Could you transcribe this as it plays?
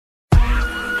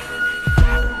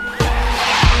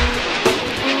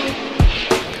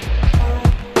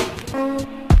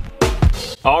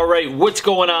All right, what's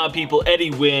going on, people?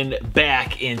 Eddie Wynn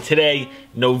back in today,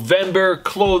 November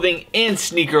clothing and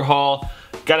sneaker haul.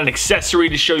 Got an accessory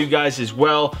to show you guys as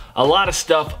well. A lot of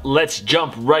stuff. Let's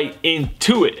jump right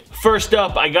into it. First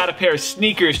up, I got a pair of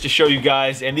sneakers to show you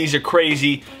guys, and these are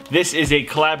crazy. This is a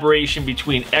collaboration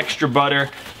between Extra Butter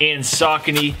and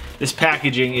Saucony. This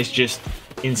packaging is just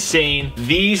insane.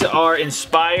 These are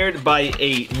inspired by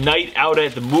a night out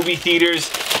at the movie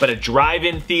theaters, but a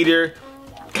drive-in theater.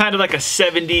 Kind of like a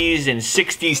 70s and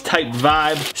 60s type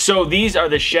vibe. So these are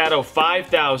the Shadow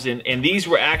 5000, and these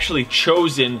were actually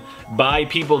chosen by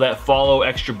people that follow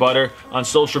Extra Butter on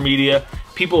social media.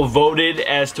 People voted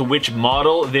as to which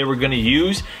model they were going to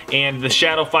use, and the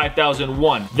Shadow 5000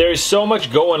 won. There's so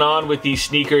much going on with these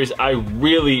sneakers. I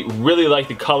really like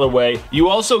the colorway. You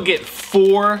also get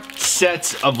 4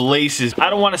 sets of laces. I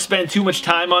don't want to spend too much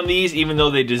time on these, even though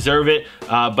they deserve it,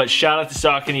 but shout out to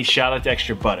Saucony, shout out to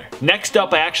Extra Butter. Next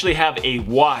up, I actually have a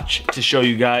watch to show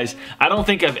you guys. I don't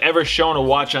think I've ever shown a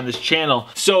watch on this channel.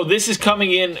 So this is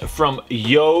coming in from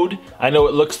Yode. I know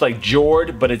it looks like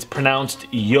Jord, but it's pronounced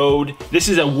Yode. This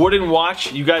is a wooden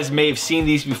watch. You guys may have seen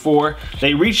these before.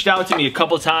 They reached out to me a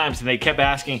couple times and they kept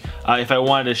asking if I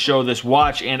wanted to show this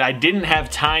watch, and I didn't have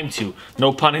time to,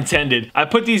 no pun intended. I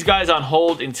put these guys on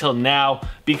hold until now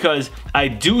because I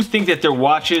do think that their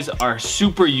watches are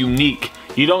super unique.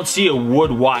 You don't see a wood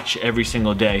watch every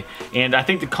single day, and I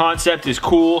think the concept is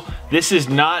cool. This is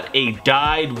not a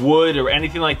dyed wood or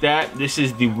anything like that. This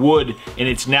is the wood in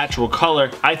its natural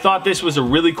color. I thought this was a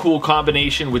really cool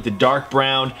combination with the dark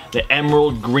brown, the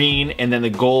emerald green, and then the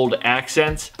gold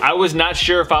accents. I was not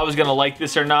sure if I was gonna like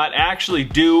this or not. I actually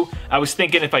do. I was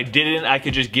thinking if I didn't, I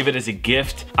could just give it as a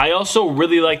gift. I also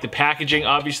really like the packaging.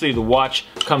 Obviously, the watch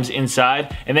comes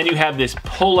inside, and then you have this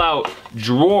pull-out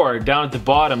drawer down at the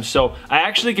bottom, so I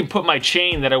actually can put my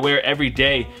chain that I wear every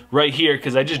day right here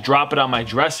because I just drop it on my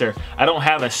dresser. I don't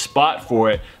have a spot for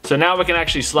it, so now I can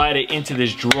actually slide it into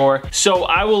this drawer. So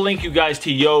I will link you guys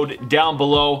to Yode down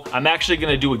below. I'm actually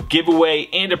going to do a giveaway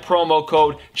and a promo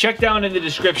code. Check down in the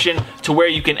description to where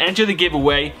you can enter the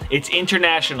giveaway. It's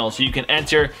international, so you can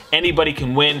enter, anybody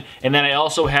can win, and then I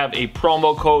also have a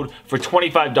promo code for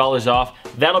 $25 off.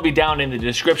 That'll be down in the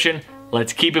description.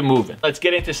 Let's keep it moving. Let's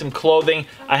get into some clothing.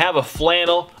 I have a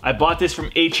flannel. I bought this from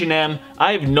H&M.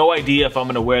 I have no idea if I'm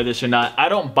gonna wear this or not. I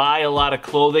don't buy a lot of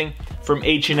clothing from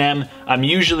H&M. I'm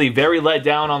usually very let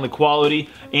down on the quality,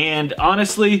 and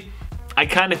honestly, I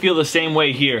kind of feel the same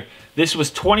way here. This was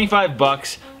 25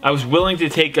 bucks. I was willing to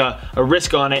take a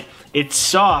risk on it. It's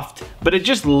soft, but it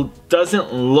just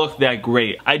doesn't look that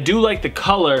great. I do like the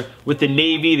color with the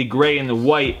navy, the gray, and the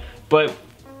white, but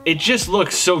it just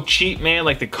looks so cheap, man.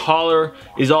 Like the collar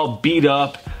is all beat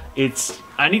up.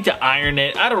 I need to iron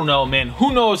it. I don't know, man.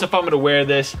 Who knows if I'm gonna wear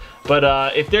this,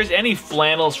 but if there's any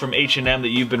flannels from H&M that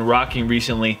you've been rocking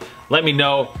recently, let me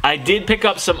know. I did pick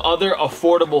up some other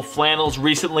affordable flannels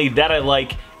recently that I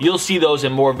like. You'll see those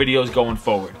in more videos going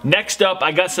forward. Next up,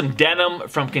 I got some denim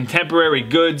from Contemporary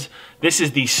Goods. This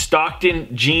is the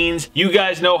Stockton jeans. You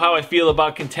guys know how I feel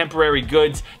about Contemporary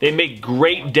Goods. They make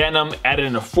great denim at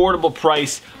an affordable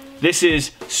price. This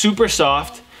is super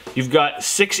soft. You've got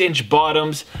 6-inch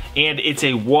bottoms, and it's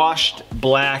a washed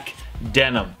black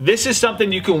denim. This is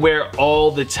something you can wear all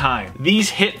the time. These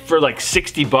hit for like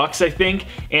 60 bucks, I think,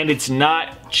 and it's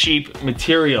not cheap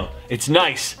material. It's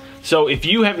nice. So if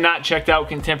you have not checked out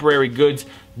Contemporary Goods,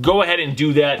 go ahead and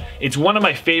do that. It's one of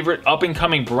my favorite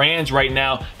up-and-coming brands right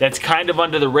now that's kind of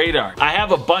under the radar. I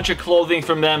have a bunch of clothing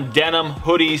from them, denim,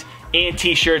 hoodies, and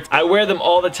t-shirts. I wear them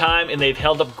all the time and they've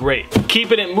held up great.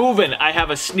 Keeping it moving, I have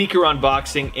a sneaker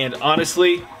unboxing, and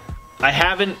honestly, I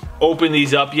haven't opened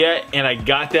these up yet, and I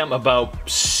got them about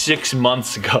 6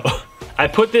 months ago. I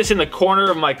put this in the corner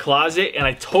of my closet and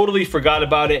I totally forgot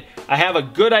about it. I have a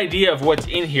good idea of what's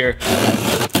in here.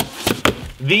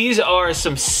 These are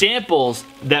some samples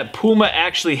that Puma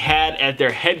actually had at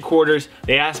their headquarters.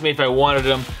 They asked me if I wanted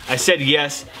them. I said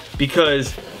yes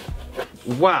because,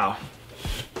 wow,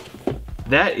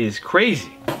 that is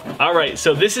crazy. All right,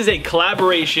 so this is a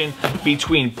collaboration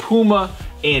between Puma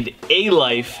and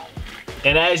A-Life.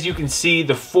 And as you can see,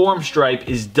 the form stripe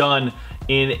is done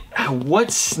in,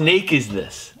 what snake is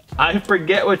this? I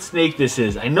forget what snake this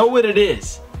is. I know what it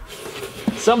is.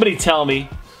 Somebody tell me.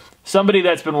 Somebody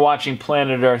that's been watching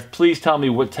Planet Earth, please tell me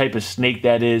what type of snake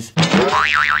that is.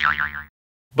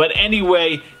 But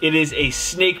anyway, it is a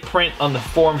snake print on the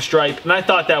form stripe, and I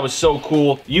thought that was so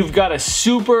cool. You've got a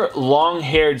super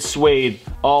long-haired suede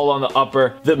all on the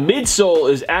upper. The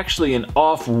midsole is actually an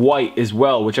off-white as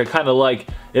well, which I kind of like.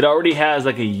 It already has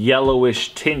like a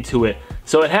yellowish tint to it.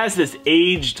 So it has this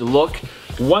aged look.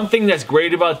 One thing that's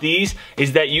great about these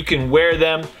is that you can wear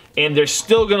them and they're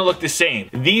still gonna look the same.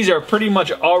 These are pretty much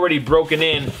already broken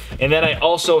in, and then I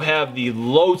also have the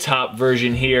low top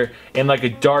version here in like a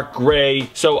dark gray.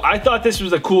 So I thought this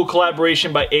was a cool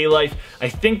collaboration by A-Life. I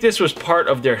think this was part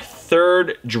of their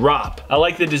third drop. I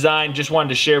like the design, just wanted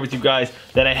to share with you guys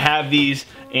that I have these,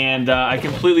 and I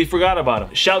completely forgot about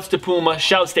them. Shouts to Puma,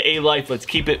 shouts to A-Life, let's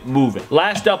keep it moving.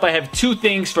 Last up, I have two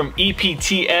things from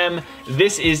EPTM.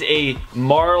 This is a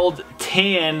marled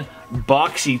tan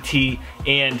boxy tee,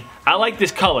 and I like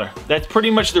this color. That's pretty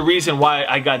much the reason why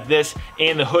I got this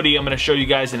and the hoodie I'm gonna show you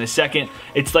guys in a second.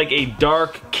 It's like a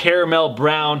dark caramel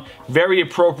brown, very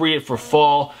appropriate for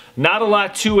fall. Not a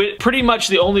lot to it. Pretty much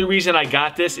the only reason I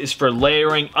got this is for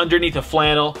layering underneath a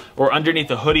flannel or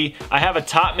underneath a hoodie. I have a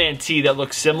Topman tee that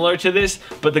looks similar to this,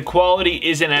 but the quality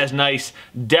isn't as nice.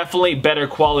 Definitely better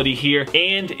quality here,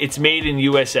 and it's made in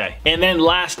USA. And then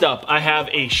last up, I have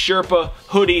a Sherpa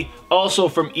hoodie, also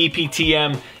from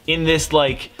EPTM, in this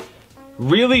like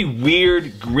really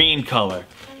weird green color.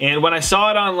 And when I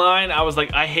saw it online, I was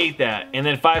like, I hate that. And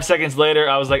then 5 seconds later,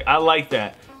 I was like, I like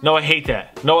that. No, I hate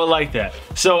that. No, I like that.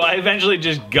 So I eventually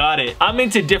just got it. I'm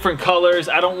into different colors.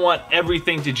 I don't want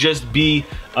everything to just be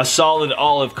a solid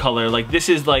olive color. Like this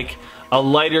is like a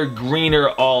lighter, greener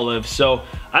olive. So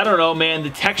I don't know, man.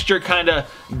 The texture kind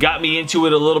of got me into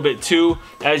it a little bit too.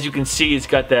 As you can see, it's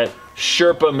got that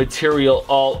Sherpa material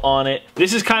all on it.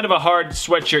 This is kind of a hard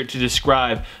sweatshirt to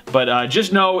describe, but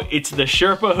just know it's the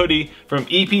Sherpa hoodie from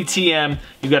EPTM.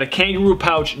 You got a kangaroo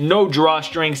pouch, no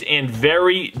drawstrings, and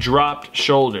very dropped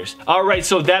shoulders. All right,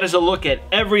 so that is a look at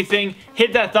everything.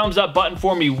 Hit that thumbs up button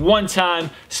for me one time.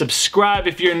 Subscribe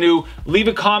if you're new. Leave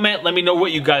a comment. Let me know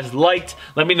what you guys liked.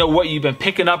 Let me know what you've been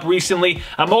picking up recently.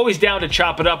 I'm always down to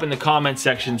chop it up in the comment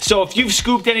section. So if you've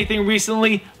scooped anything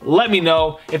recently, let me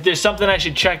know. If there's something I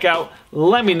should check out,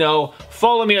 let me know.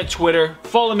 Follow me on Twitter,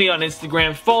 follow me on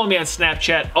Instagram, follow me on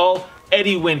Snapchat, all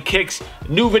Eddie Win Kicks.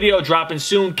 New video dropping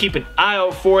soon, keep an eye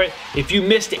out for it. If you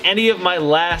missed any of my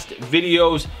last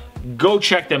videos, go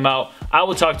check them out. I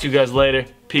will talk to you guys later.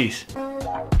 Peace.